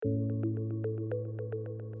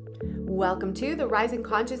Welcome to the Rising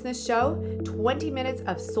Consciousness Show, 20 minutes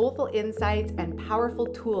of soulful insights and powerful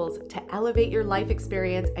tools to elevate your life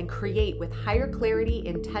experience and create with higher clarity,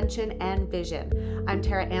 intention, and vision. I'm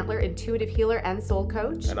Tara Antler, intuitive healer and soul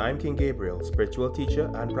coach. And I'm King Gabriel, spiritual teacher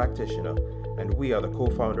and practitioner. And we are the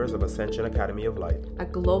co-founders of Ascension Academy of Life, a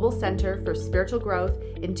global center for spiritual growth,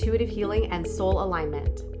 intuitive healing, and soul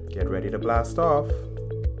alignment. Get ready to blast off.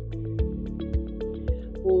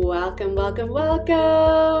 Welcome, welcome,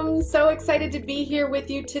 welcome. So excited to be here with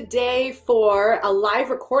you today for a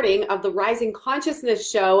live recording of the Rising Consciousness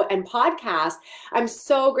Show and podcast. I'm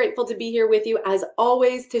so grateful to be here with you as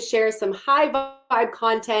always to share some high vibe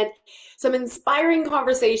content, some inspiring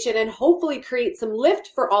conversation, and hopefully create some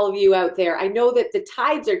lift for all of you out there. I know that the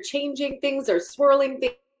tides are changing, things are swirling,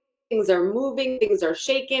 things are moving, things are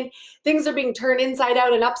shaking, things are being turned inside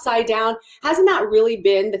out and upside down. Hasn't that really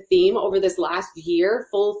been the theme over this last year,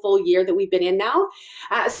 full year that we've been in now?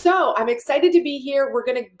 So I'm excited to be here. We're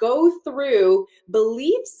going to go through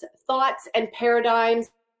beliefs, thoughts, and paradigms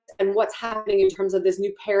and what's happening in terms of this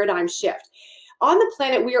new paradigm shift. On the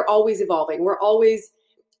planet, we are always evolving. We're always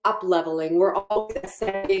up-leveling, we're always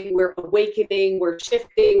ascending, we're awakening, we're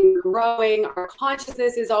shifting, we're growing, our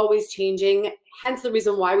consciousness is always changing, hence the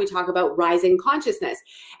reason why we talk about rising consciousness.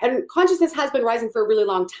 And consciousness has been rising for a really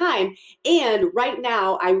long time, and right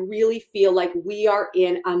now I really feel like we are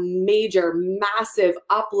in a major, massive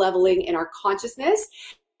up-leveling in our consciousness.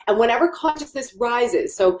 And whenever consciousness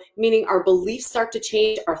rises, so meaning our beliefs start to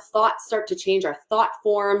change, our thoughts start to change, our thought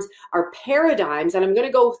forms, our paradigms, and I'm going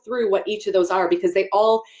to go through what each of those are because they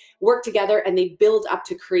all work together and they build up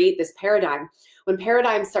to create this paradigm. When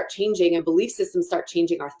paradigms start changing and belief systems start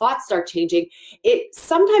changing, our thoughts start changing, it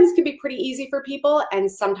sometimes can be pretty easy for people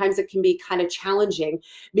and sometimes it can be kind of challenging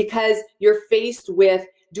because you're faced with,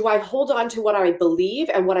 do I hold on to what I believe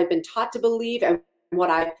and what I've been taught to believe and what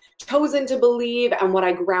I've chosen to believe and what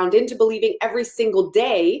I ground into believing every single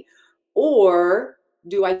day, or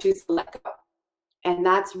do I choose to let go? And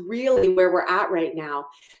that's really where we're at right now.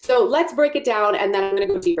 So let's break it down and then I'm going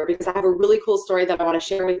to go deeper because I have a really cool story that I want to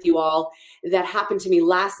share with you all that happened to me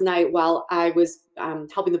last night while I was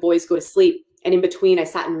helping the boys go to sleep. And in between, I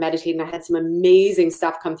sat and meditated and I had some amazing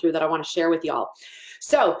stuff come through that I want to share with y'all.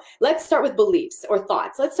 So let's start with beliefs or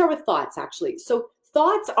thoughts. Let's start with thoughts, actually. So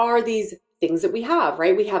thoughts are these things that we have,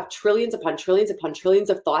 right? We have trillions upon trillions upon trillions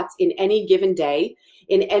of thoughts in any given day.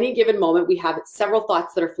 In any given moment, we have several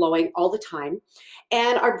thoughts that are flowing all the time.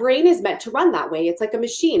 And our brain is meant to run that way. It's like a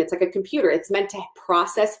machine. It's like a computer. It's meant to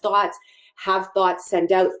process thoughts, have thoughts,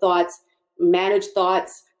 send out thoughts, manage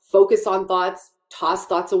thoughts, focus on thoughts, toss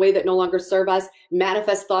thoughts away that no longer serve us,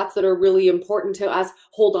 manifest thoughts that are really important to us,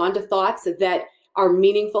 hold on to thoughts that are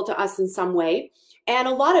meaningful to us in some way. And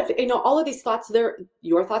a lot of, all of these thoughts,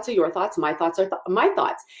 your thoughts are your thoughts, my thoughts are my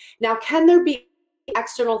thoughts. Now, can there be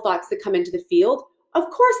external thoughts that come into the field? Of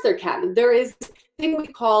course there can. There is a thing we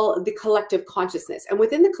call the collective consciousness. And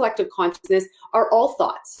within the collective consciousness are all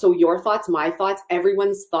thoughts. So your thoughts, my thoughts,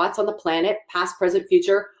 everyone's thoughts on the planet, past, present,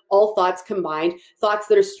 future, all thoughts combined, thoughts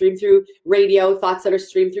that are streamed through radio, thoughts that are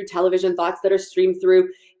streamed through television, thoughts that are streamed through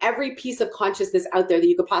every piece of consciousness out there that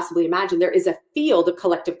you could possibly imagine. There is a field of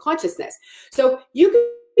collective consciousness. So you could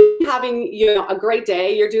be having, a great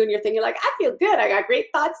day, you're doing your thing, you're like, I feel good, I got great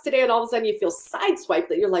thoughts today, and all of a sudden you feel sideswiped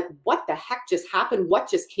that you're like, what the heck just happened? What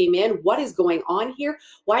just came in? What is going on here?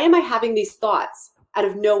 Why am I having these thoughts out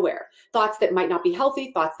of nowhere? Thoughts that might not be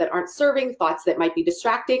healthy, thoughts that aren't serving, thoughts that might be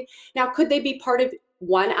distracting. Now, could they be part of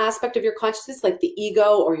one aspect of your consciousness, like the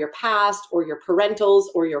ego or your past or your parentals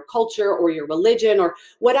or your culture or your religion or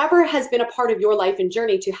whatever has been a part of your life and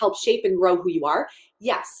journey to help shape and grow who you are?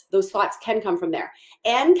 Yes, those thoughts can come from there.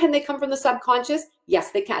 And can they come from the subconscious? Yes,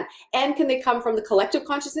 they can. And can they come from the collective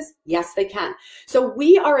consciousness? Yes, they can. So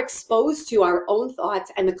we are exposed to our own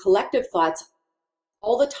thoughts and the collective thoughts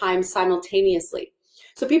all the time simultaneously.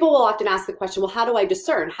 So people will often ask the question, well, how do I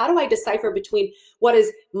discern? How do I decipher between what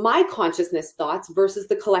is my consciousness thoughts versus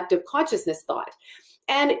the collective consciousness thought?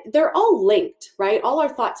 And they're all linked, right? All our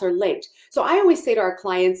thoughts are linked. So I always say to our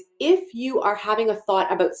clients, if you are having a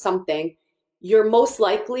thought about something, you're most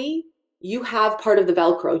likely, you have part of the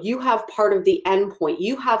Velcro, you have part of the endpoint,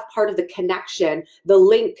 you have part of the connection, the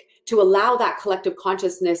link to allow that collective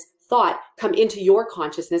consciousness thought come into your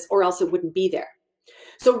consciousness, or else it wouldn't be there.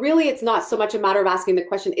 So really, it's not so much a matter of asking the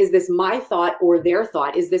question, is this my thought or their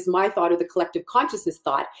thought? Is this my thought or the collective consciousness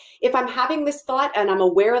thought? If I'm having this thought and I'm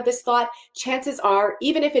aware of this thought, chances are,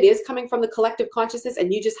 even if it is coming from the collective consciousness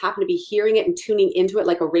and you just happen to be hearing it and tuning into it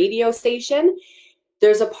like a radio station,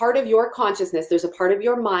 there's a part of your consciousness, there's a part of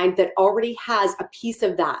your mind that already has a piece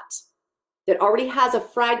of that that already has a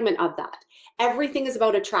fragment of that. Everything is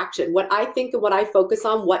about attraction. What I think and what I focus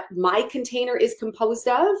on, what my container is composed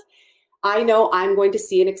of, I know I'm going to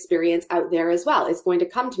see an experience out there as well. It's going to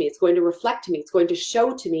come to me. It's going to reflect to me. It's going to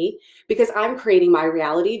show to me, because I'm creating my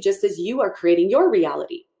reality just as you are creating your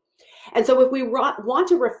reality. And so if we want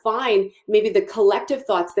to refine maybe the collective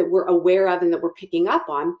thoughts that we're aware of and that we're picking up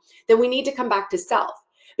on, then we need to come back to self.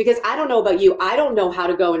 Because I don't know about you, I don't know how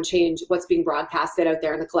to go and change what's being broadcasted out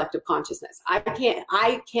there in the collective consciousness. I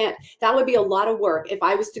can't, that would be a lot of work if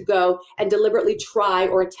I was to go and deliberately try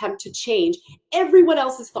or attempt to change everyone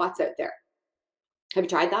else's thoughts out there. Have you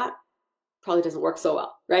tried that? Probably doesn't work so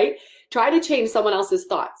well, right? Try to change someone else's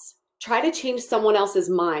thoughts. Try to change someone else's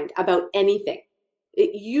mind about anything.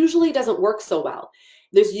 It usually doesn't work so well.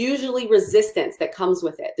 There's usually resistance that comes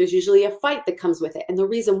with it. There's usually a fight that comes with it. And the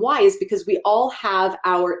reason why is because we all have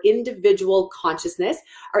our individual consciousness,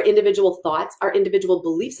 our individual thoughts, our individual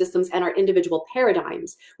belief systems, and our individual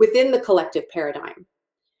paradigms within the collective paradigm.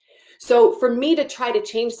 So for me to try to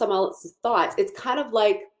change someone else's thoughts, it's kind of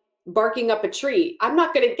like barking up a tree. I'm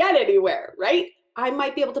not going to get anywhere, right? I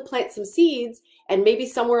might be able to plant some seeds, and maybe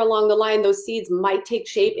somewhere along the line, those seeds might take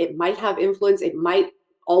shape. It might have influence. It might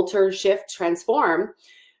alter, shift, transform.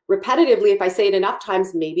 Repetitively, if I say it enough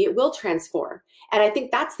times, maybe it will transform. And I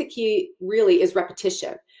think that's the key, really, is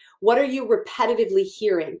repetition. What are you repetitively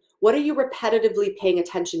hearing? What are you repetitively paying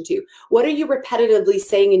attention to? What are you repetitively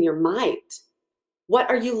saying in your mind? What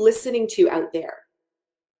are you listening to out there?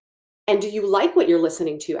 And do you like what you're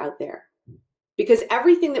listening to out there? Because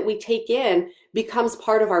everything that we take in becomes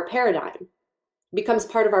part of our paradigm, becomes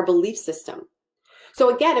part of our belief system.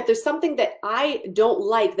 So again, if there's something that I don't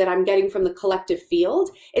like that I'm getting from the collective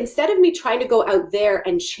field, instead of me trying to go out there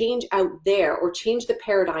and change out there, or change the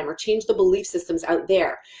paradigm, or change the belief systems out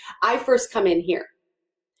there, I first come in here.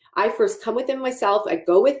 I first come within myself. I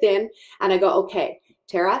go within and I go, okay,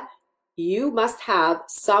 Tara, you must have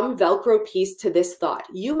some Velcro piece to this thought.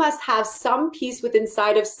 You must have some piece within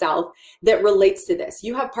inside of self that relates to this.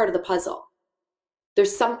 You have part of the puzzle.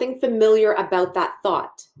 There's something familiar about that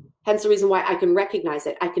thought. Hence the reason why I can recognize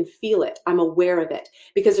it. I can feel it. I'm aware of it,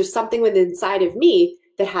 because there's something within inside of me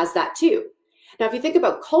that has that too. Now, if you think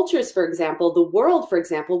about cultures, for example, the world, for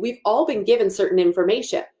example, we've all been given certain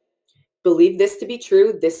information. Believe this to be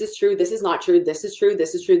true. This is true. This is not true. This is true.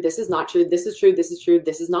 This is true. This is not true. This is true. This is true.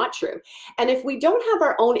 This is not true. And if we don't have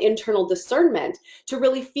our own internal discernment to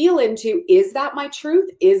really feel into, is that my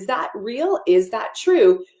truth? Is that real? Is that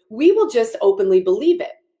true? We will just openly believe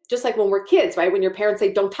it. Just like when we're kids, right? When your parents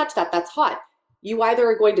say, don't touch that, that's hot. You either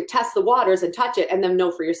are going to test the waters and touch it and then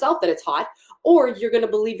know for yourself that it's hot, or you're going to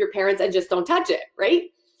believe your parents and just don't touch it,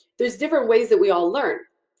 right? There's different ways that we all learn,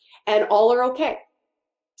 and all are okay.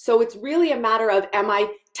 So it's really a matter of, am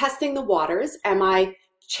I testing the waters? Am I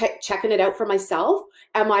checking it out for myself?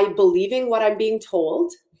 Am I believing what I'm being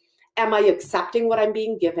told? Am I accepting what I'm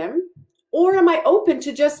being given? Or am I open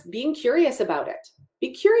to just being curious about it? Be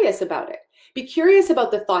curious about it. Be curious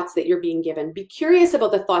about the thoughts that you're being given. Be curious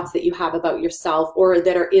about the thoughts that you have about yourself or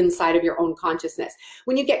that are inside of your own consciousness.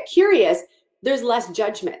 When you get curious, there's less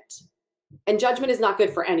judgment. And judgment is not good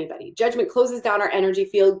for anybody. Judgment closes down our energy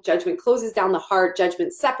field. Judgment closes down the heart.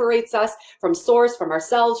 Judgment separates us from source, from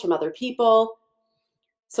ourselves, from other people.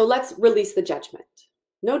 So let's release the judgment.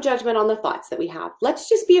 No judgment on the thoughts that we have. Let's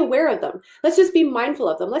just be aware of them. Let's just be mindful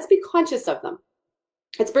of them. Let's be conscious of them.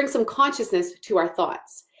 Let's bring some consciousness to our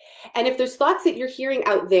thoughts. And if there's thoughts that you're hearing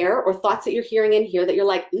out there, or thoughts that you're hearing in here that you're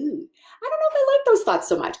like, ooh, I don't know if I like those thoughts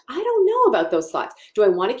so much. I don't know about those thoughts. Do I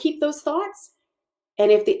want to keep those thoughts?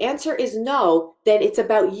 And if the answer is no, then it's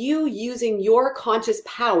about you using your conscious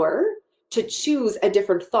power to choose a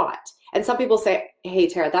different thought. And some people say, hey,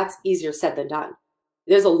 Tara, that's easier said than done.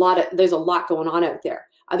 There's a lot going on out there.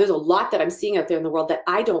 There's a lot that I'm seeing out there in the world that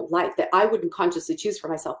I don't like, that I wouldn't consciously choose for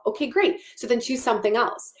myself. Okay, great. So then choose something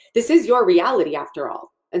else. This is your reality after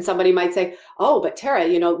all. And somebody might say, oh, but Tara,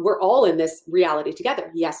 we're all in this reality together.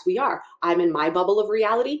 Yes, we are. I'm in my bubble of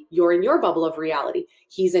reality. You're in your bubble of reality.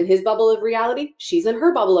 He's in his bubble of reality. She's in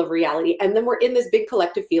her bubble of reality. And then we're in this big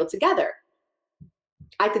collective field together.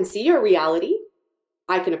 I can see your reality.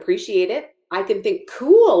 I can appreciate it. I can think,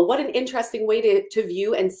 cool, what an interesting way to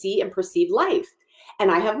view and see and perceive life. And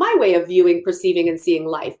I have my way of viewing, perceiving, and seeing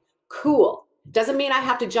life. Cool. Doesn't mean I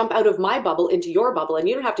have to jump out of my bubble into your bubble, and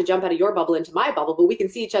you don't have to jump out of your bubble into my bubble, but we can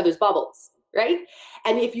see each other's bubbles, right?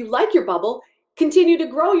 And if you like your bubble, continue to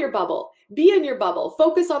grow your bubble. Be in your bubble.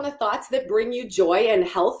 Focus on the thoughts that bring you joy and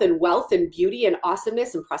health and wealth and beauty and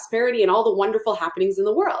awesomeness and prosperity and all the wonderful happenings in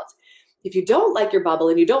the world. If you don't like your bubble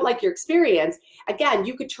and you don't like your experience, again,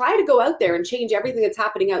 you could try to go out there and change everything that's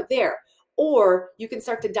happening out there. Or you can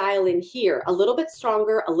start to dial in here a little bit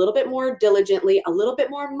stronger, a little bit more diligently, a little bit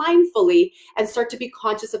more mindfully, and start to be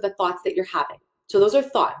conscious of the thoughts that you're having. So those are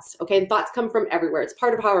thoughts, okay? And thoughts come from everywhere. It's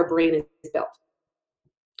part of how our brain is built.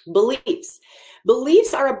 Beliefs.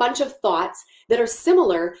 Beliefs are a bunch of thoughts that are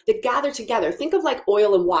similar that gather together. Think of like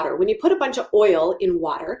oil and water. When you put a bunch of oil in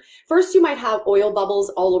water, first you might have oil bubbles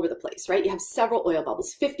all over the place, right? You have several oil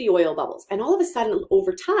bubbles, 50 oil bubbles. And all of a sudden,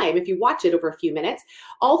 over time, if you watch it over a few minutes,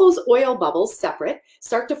 all those oil bubbles separate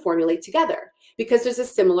start to formulate together because there's a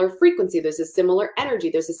similar frequency, there's a similar energy,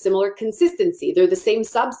 there's a similar consistency, they're the same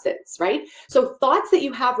substance, right? So thoughts that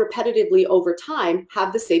you have repetitively over time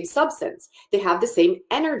have the same substance, they have the same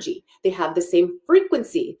energy, they have the same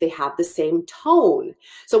frequency, they have the same tone.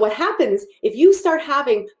 So what happens if you start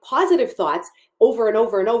having positive thoughts over and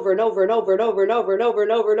over and over and over and over and over and over and over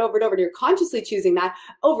and over and over and over, and you're consciously choosing that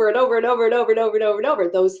over and over and over and over and over and over and over,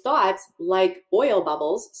 those thoughts, like oil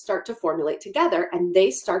bubbles, start to formulate together, and they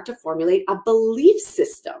start to formulate a belief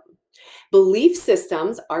system. Belief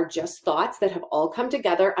systems are just thoughts that have all come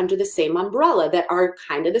together under the same umbrella that are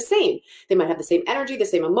kind of the same. They might have the same energy, the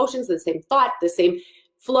same emotions, the same thought, the same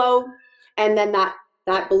flow, and then that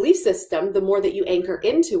belief system, the more that you anchor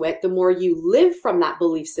into it, the more you live from that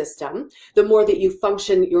belief system, the more that you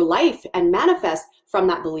function your life and manifest from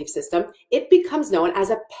that belief system, it becomes known as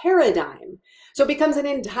a paradigm. So it becomes an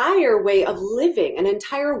entire way of living, an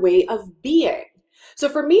entire way of being. So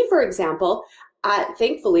for me, for example,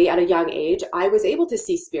 thankfully, at a young age, I was able to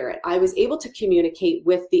see spirit. I was able to communicate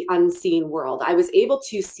with the unseen world. I was able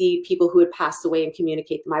to see people who had passed away and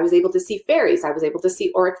communicate them. I was able to see fairies. I was able to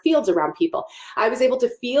see auric fields around people. I was able to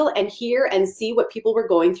feel and hear and see what people were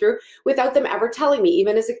going through without them ever telling me.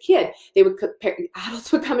 Even as a kid,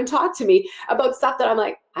 adults would come and talk to me about stuff that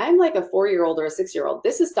I'm like a 4-year-old or a 6-year-old.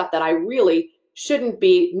 This is stuff that I really shouldn't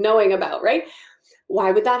be knowing about, right?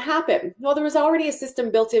 Why would that happen? Well, there was already a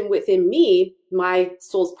system built in within me, my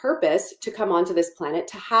soul's purpose, to come onto this planet,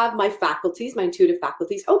 to have my faculties, my intuitive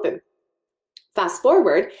faculties open. Fast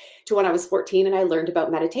forward to when I was 14 and I learned about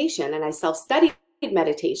meditation and I self-studied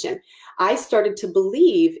meditation. I started to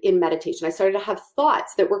believe in meditation. I started to have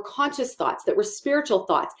thoughts that were conscious thoughts, that were spiritual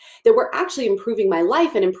thoughts, that were actually improving my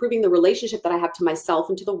life and improving the relationship that I have to myself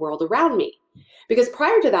and to the world around me. Because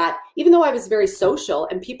prior to that, even though I was very social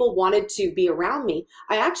and people wanted to be around me,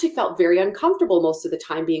 I actually felt very uncomfortable most of the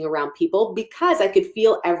time being around people because I could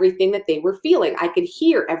feel everything that they were feeling. I could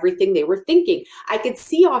hear everything they were thinking. I could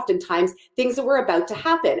see oftentimes things that were about to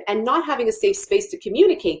happen, and not having a safe space to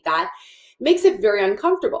communicate that makes it very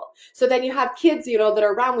uncomfortable. So then you have kids, that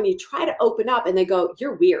are around when you try to open up and they go,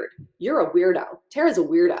 "You're weird. You're a weirdo. Tara's a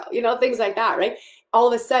weirdo," things like that, right? All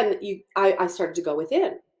of a sudden, I started to go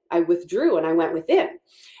within. I withdrew and I went within,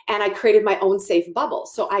 and I created my own safe bubble.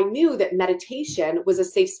 So I knew that meditation was a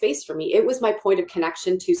safe space for me. It was my point of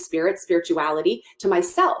connection to spirit, spirituality, to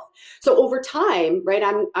myself. So over time, right,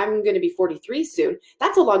 I'm going to be 43 soon.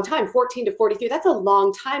 That's a long time, 14 to 43. That's a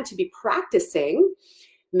long time to be practicing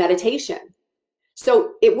meditation.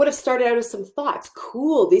 So it would have started out as some thoughts.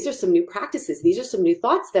 Cool, these are some new practices. These are some new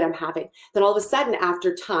thoughts that I'm having. Then all of a sudden,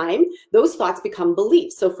 after time, those thoughts become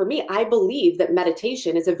beliefs. So for me, I believe that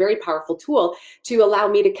meditation is a very powerful tool to allow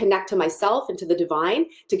me to connect to myself and to the divine,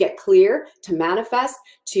 to get clear, to manifest,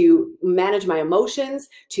 to manage my emotions,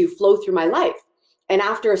 to flow through my life. And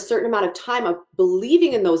after a certain amount of time of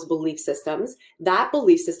believing in those belief systems, that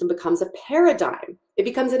belief system becomes a paradigm. It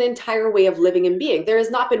becomes an entire way of living and being. There has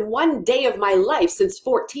not been one day of my life since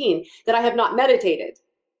 14 that I have not meditated,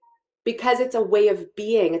 because it's a way of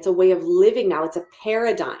being. It's a way of living now. It's a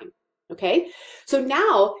paradigm. Okay. So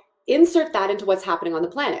now insert that into what's happening on the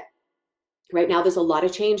planet. Right now, there's a lot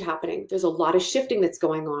of change happening. There's a lot of shifting that's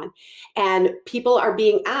going on, and people are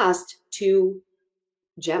being asked to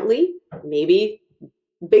gently, maybe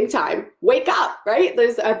big time, wake up, right?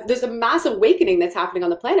 There's a mass awakening that's happening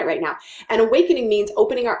on the planet right now. And awakening means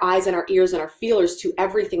opening our eyes and our ears and our feelers to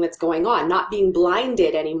everything that's going on, not being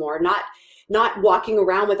blinded anymore, not walking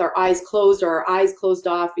around with our eyes closed or our eyes closed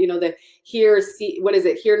off, the hear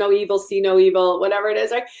no evil, see no evil, whatever it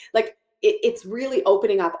is, right? Like it's really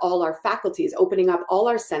opening up all our faculties, opening up all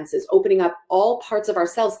our senses, opening up all parts of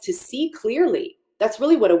ourselves to see clearly. That's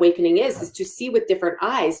really what awakening is to see with different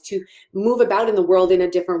eyes, to move about in the world in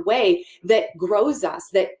a different way that grows us,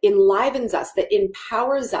 that enlivens us, that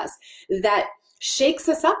empowers us, that shakes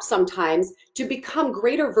us up sometimes to become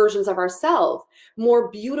greater versions of ourselves, more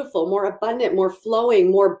beautiful, more abundant, more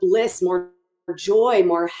flowing, more bliss, more joy,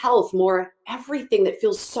 more health, more everything that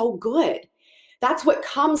feels so good. That's what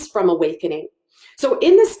comes from awakening. So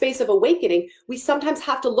in this space of awakening, we sometimes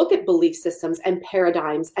have to look at belief systems and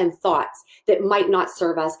paradigms and thoughts that might not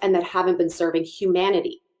serve us and that haven't been serving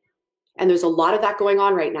humanity. And there's a lot of that going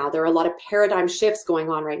on right now. There are a lot of paradigm shifts going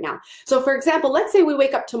on right now. So for example, let's say we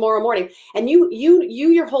wake up tomorrow morning and you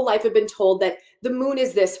your whole life have been told that the moon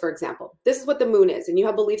is this, for example. This is what the moon is. And you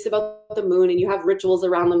have beliefs about the moon and you have rituals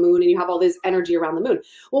around the moon and you have all this energy around the moon.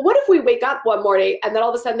 Well, what if we wake up one morning and then all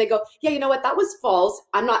of a sudden they go, yeah, you know what? That was false.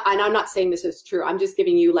 I'm not saying this is true. I'm just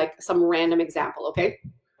giving you like some random example. Okay.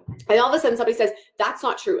 And all of a sudden somebody says, that's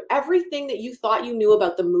not true. Everything that you thought you knew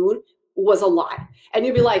about the moon was a lie. And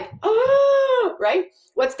you'd be like, oh, right?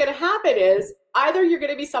 What's going to happen is either you're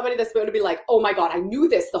going to be somebody that's going to be like, oh my God, I knew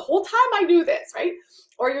this the whole time I knew this, right?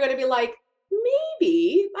 Or you're going to be like,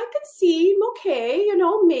 maybe I could see, okay,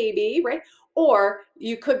 maybe, right? Or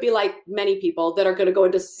you could be like many people that are going to go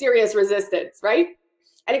into serious resistance, right?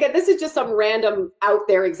 And again, this is just some random out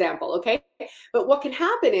there example, okay? But what can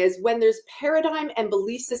happen is when there's paradigm and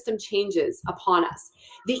belief system changes upon us,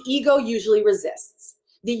 the ego usually resists.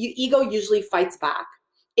 The ego usually fights back.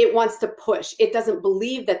 It wants to push. It doesn't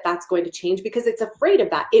believe that that's going to change because it's afraid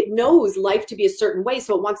of that. It knows life to be a certain way,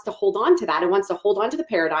 so it wants to hold on to that. It wants to hold on to the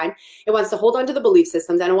paradigm. It wants to hold on to the belief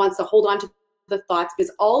systems, and it wants to hold on to the thoughts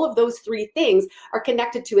because all of those three things are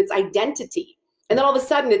connected to its identity. And then all of a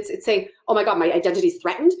sudden it's saying, oh my God, my identity is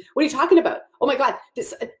threatened. What are you talking about? Oh my God,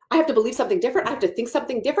 I have to believe something different. I have to think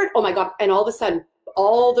something different. Oh my God. And all of a sudden,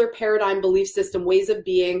 all their paradigm, belief system, ways of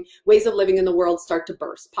being, ways of living in the world start to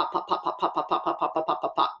burst. Pop, pop, pop, pop, pop, pop, pop, pop, pop, pop, pop,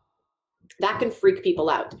 pop, pop. That can freak people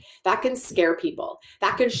out. That can scare people.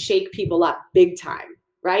 That can shake people up big time,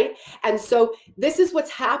 right? And so this is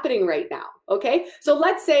what's happening right now, okay? So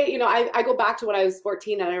let's say, I go back to when I was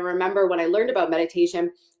 14 and I remember when I learned about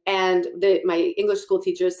meditation and my English school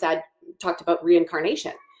teachers talked about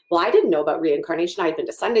reincarnation. Well, I didn't know about reincarnation. I had been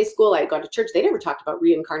to Sunday school. I had gone to church. They never talked about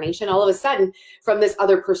reincarnation. All of a sudden, from this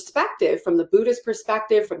other perspective, from the Buddhist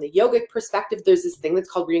perspective, from the yogic perspective, there's this thing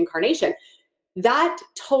that's called reincarnation. That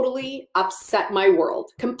totally upset my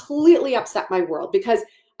world, completely upset my world because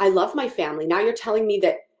I love my family. Now you're telling me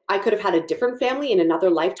that I could have had a different family in another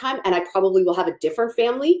lifetime and I probably will have a different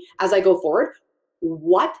family as I go forward.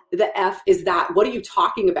 What the F is that? What are you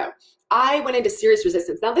talking about? I went into serious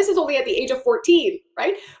resistance. Now, this is only at the age of 14,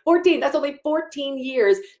 right? 14, that's only 14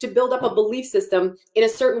 years to build up a belief system in a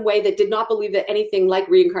certain way that did not believe that anything like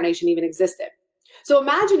reincarnation even existed. So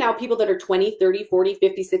imagine now people that are 20, 30, 40,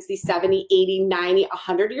 50, 60, 70, 80, 90,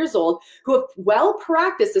 100 years old who have well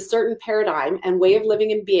practiced a certain paradigm and way of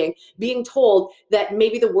living and being told that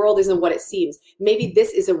maybe the world isn't what it seems. Maybe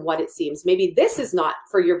this isn't what it seems. Maybe this is not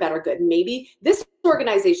for your better good. Maybe this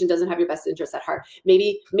organization doesn't have your best interests at heart.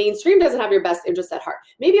 Maybe mainstream doesn't have your best interests at heart.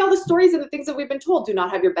 Maybe all the stories and the things that we've been told do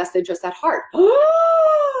not have your best interests at heart.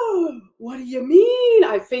 What do you mean?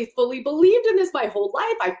 I faithfully believed in this my whole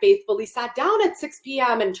life. I faithfully sat down at 6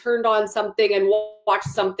 p.m. and turned on something and watched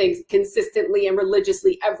something consistently and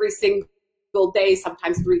religiously every single day,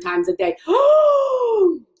 sometimes 3 times a day.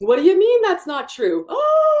 What do you mean that's not true?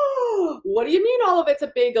 What do you mean all of it's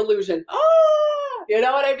a big illusion? You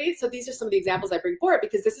know what I mean? So these are some of the examples I bring forward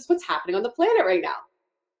because this is what's happening on the planet right now.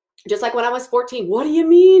 Just like when I was 14, what do you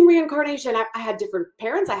mean reincarnation? I had different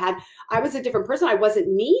parents. I was a different person. I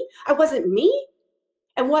wasn't me.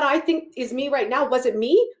 And what I think is me right now wasn't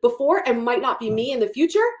me before and might not be me in the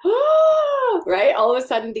future. Right? All of a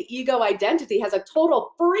sudden, the ego identity has a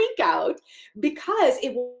total freak out because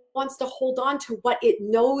it wants to hold on to what it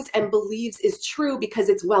knows and believes is true because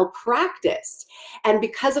it's well practiced. And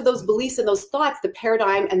because of those beliefs and those thoughts, the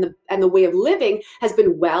paradigm and the way of living has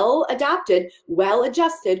been well adapted, well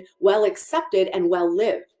adjusted, well accepted, and well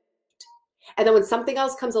lived. And then when something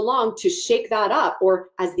else comes along to shake that up, or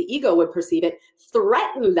as the ego would perceive it,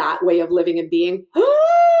 threaten that way of living and being,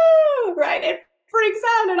 right? It freaks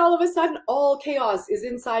out, and all of a sudden, all chaos is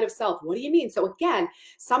inside of self. What do you mean? So again,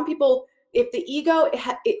 some people, if the ego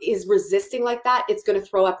is resisting like that, it's going to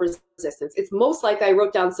throw up resistance. It's most likely, I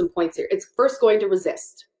wrote down some points here. It's first going to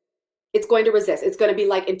resist. It's going to resist. It's going to be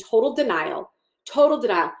like in total denial. Total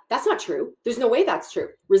denial. That's not true. There's no way that's true.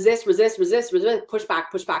 Resist, resist, resist, resist, push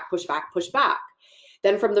back, push back, push back, push back.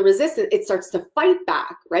 Then from the resistance, it starts to fight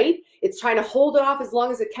back, right? It's trying to hold it off as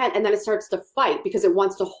long as it can, and then it starts to fight because it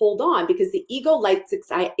wants to hold on, because the ego likes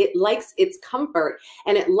its comfort,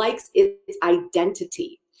 and it likes its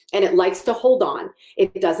identity, and it likes to hold on.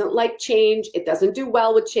 It doesn't like change. It doesn't do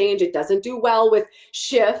well with change. It doesn't do well with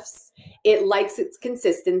shifts. It likes its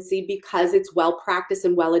consistency because it's well practiced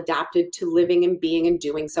and well adapted to living and being and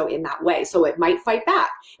doing so in that way. So it might fight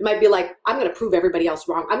back. It might be like, I'm going to prove everybody else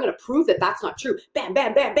wrong. I'm going to prove that that's not true. Bam,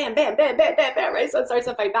 bam, bam, bam, bam, bam, bam, bam, bam, right? So it starts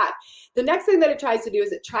to fight back. The next thing that it tries to do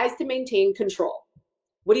is it tries to maintain control.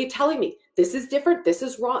 What are you telling me? This is different. This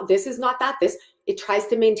is wrong. This is not that. It tries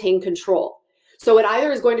to maintain control. So it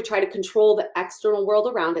either is going to try to control the external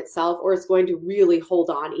world around itself, or it's going to really hold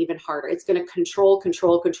on even harder. It's going to control,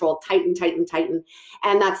 tighten, tighten, tighten.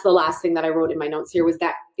 And that's the last thing that I wrote in my notes here, was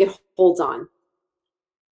that it holds on.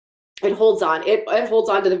 It holds on. It holds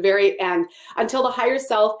on to the very end until the higher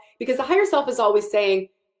self, because the higher self is always saying,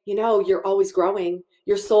 you're always growing.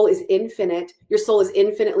 Your soul is infinite. Your soul is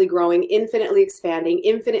infinitely growing, infinitely expanding,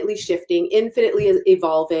 infinitely shifting, infinitely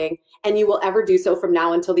evolving, and you will ever do so from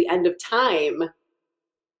now until the end of time.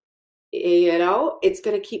 It's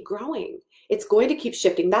going to keep growing. It's going to keep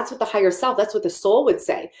shifting. That's what the higher self, that's what the soul would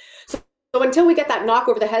say. So until we get that knock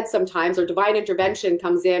over the head sometimes, or divine intervention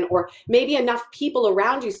comes in, or maybe enough people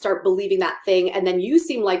around you start believing that thing, and then you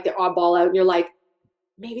seem like the oddball out and you're like,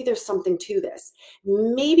 maybe there's something to this.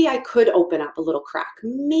 Maybe I could open up a little crack.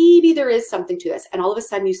 Maybe there is something to this. And all of a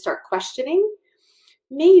sudden you start questioning,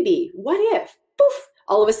 maybe, what if, poof,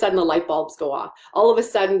 all of a sudden the light bulbs go off. All of a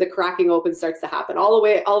sudden the cracking open starts to happen. All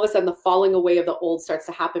of a sudden the falling away of the old starts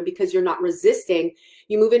to happen, because you're not resisting.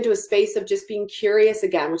 You move into a space of just being curious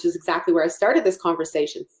again, which is exactly where I started this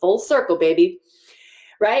conversation. Full circle, baby.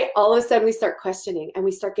 Right? All of a sudden we start questioning and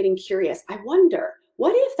we start getting curious. I wonder,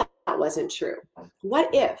 what if that wasn't true? What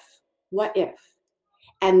if?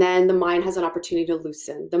 And then the mind has an opportunity to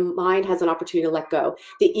loosen. The mind has an opportunity to let go.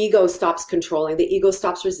 The ego stops controlling. The ego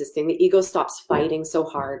stops resisting. The ego stops fighting so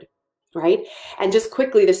hard, right? And just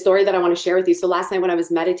quickly, the story that I want to share with you. So last night when I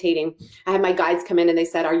was meditating, I had my guides come in and they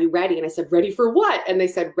said, are you ready? And I said, ready for what? And they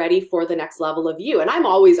said, ready for the next level of you. And I'm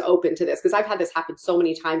always open to this because I've had this happen so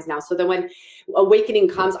many times now. So then when awakening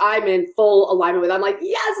comes, I'm in full alignment with it. I'm like,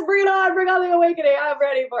 yes, bring on the awakening. I'm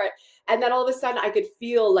ready for it. And then all of a sudden I could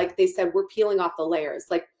feel like they said, we're peeling off the layers.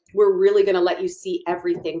 Like, we're really going to let you see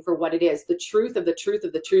everything for what it is. The truth of the truth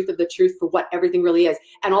of the truth of the truth for what everything really is.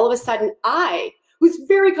 And all of a sudden who's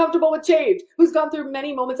very comfortable with change, who's gone through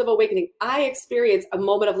many moments of awakening, I experienced a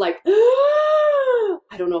moment of like,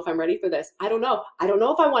 I don't know if I'm ready for this. I don't know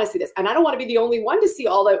if I want to see this. And I don't want to be the only one to see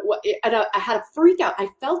all that. And I had a freak out. I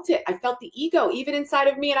felt it. I felt the ego even inside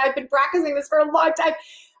of me. And I've been practicing this for a long time.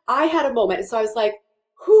 I had a moment. And so I was like,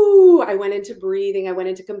 whoo, I went into breathing, I went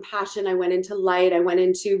into compassion, I went into light, I went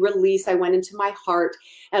into release, I went into my heart,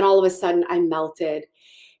 and all of a sudden I melted.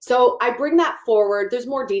 So I bring that forward. There's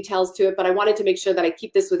more details to it, but I wanted to make sure that I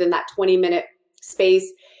keep this within that 20-minute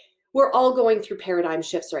space. We're all going through paradigm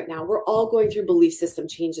shifts right now. We're all going through belief system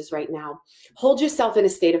changes right now. Hold yourself in a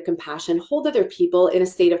state of compassion. Hold other people in a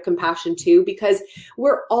state of compassion too, because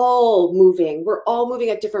we're all moving. We're all moving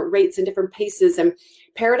at different rates and different paces. And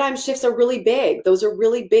paradigm shifts are really big. Those are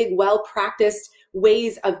really big, well-practiced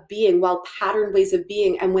ways of being, well-patterned ways of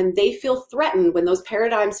being. And when they feel threatened, when those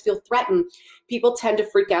paradigms feel threatened, people tend to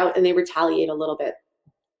freak out and they retaliate a little bit.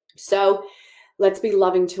 So let's be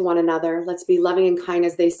loving to one another. Let's be loving and kind,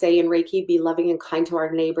 as they say in Reiki, be loving and kind to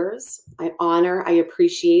our neighbors. I honor, I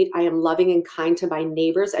appreciate, I am loving and kind to my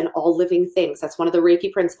neighbors and all living things. That's one of the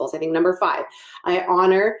Reiki principles. I think number 5, I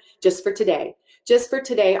honor just for today. Just for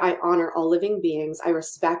today, I honor all living beings. I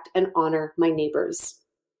respect and honor my neighbors,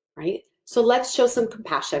 right? So let's show some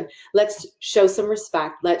compassion. Let's show some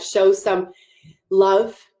respect. Let's show some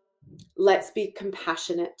love. Let's be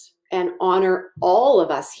compassionate and honor all of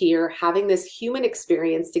us here having this human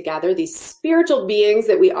experience together, these spiritual beings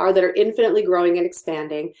that we are, that are infinitely growing and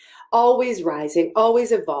expanding, always rising,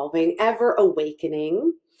 always evolving, ever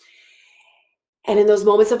awakening. And in those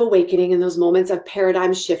moments of awakening, in those moments of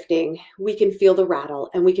paradigm shifting, we can feel the rattle,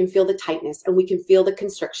 and we can feel the tightness, and we can feel the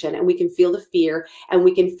constriction, and we can feel the fear, and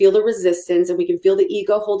we can feel the resistance, and we can feel the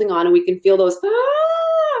ego holding on, and we can feel those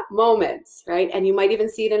moments, right? And you might even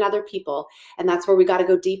see it in other people. And that's where we got to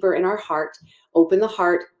go deeper in our heart, open the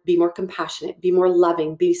heart, be more compassionate, be more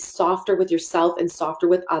loving, be softer with yourself and softer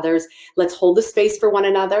with others. Let's hold the space for one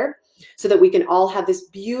another so that we can all have this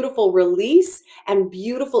beautiful release and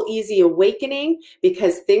beautiful, easy awakening,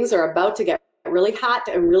 because things are about to get really hot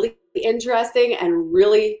and really interesting and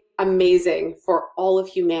really amazing for all of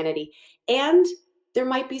humanity. And there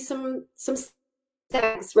might be some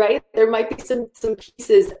things, right? There might be some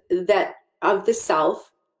pieces that of the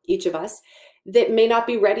self, each of us, that may not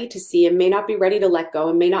be ready to see and may not be ready to let go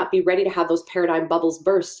and may not be ready to have those paradigm bubbles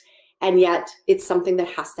burst. And yet it's something that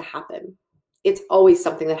has to happen. It's always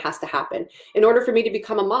something that has to happen. In order for me to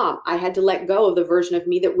become a mom, I had to let go of the version of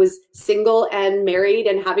me that was single and married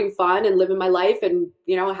and having fun and living my life and,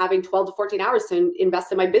 having 12 to 14 hours to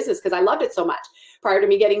invest in my business because I loved it so much. Prior to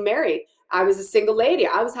me getting married, I was a single lady.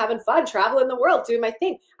 I was having fun, traveling the world, doing my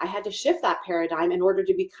thing. I had to shift that paradigm in order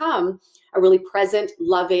to become a really present,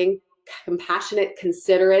 loving, compassionate,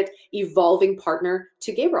 considerate, evolving partner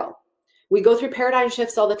to Gabriel. We go through paradigm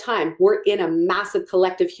shifts all the time. We're in a massive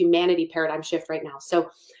collective humanity paradigm shift right now. So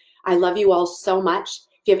I love you all so much.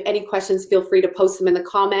 If you have any questions, feel free to post them in the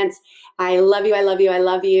comments. I love you, I love you, I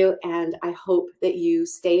love you. And I hope that you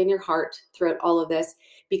stay in your heart throughout all of this.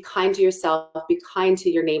 Be kind to yourself, be kind to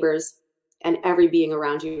your neighbors and every being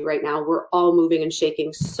around you right now. We're all moving and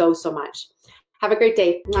shaking so much. Have a great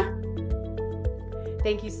day. Mwah.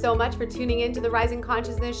 Thank you so much for tuning in to the Rising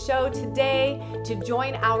Consciousness Show today. To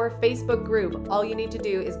join our Facebook group, all you need to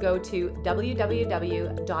do is go to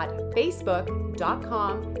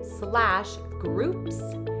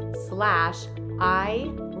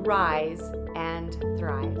www.facebook.com/groups/I Rise and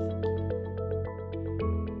Thrive.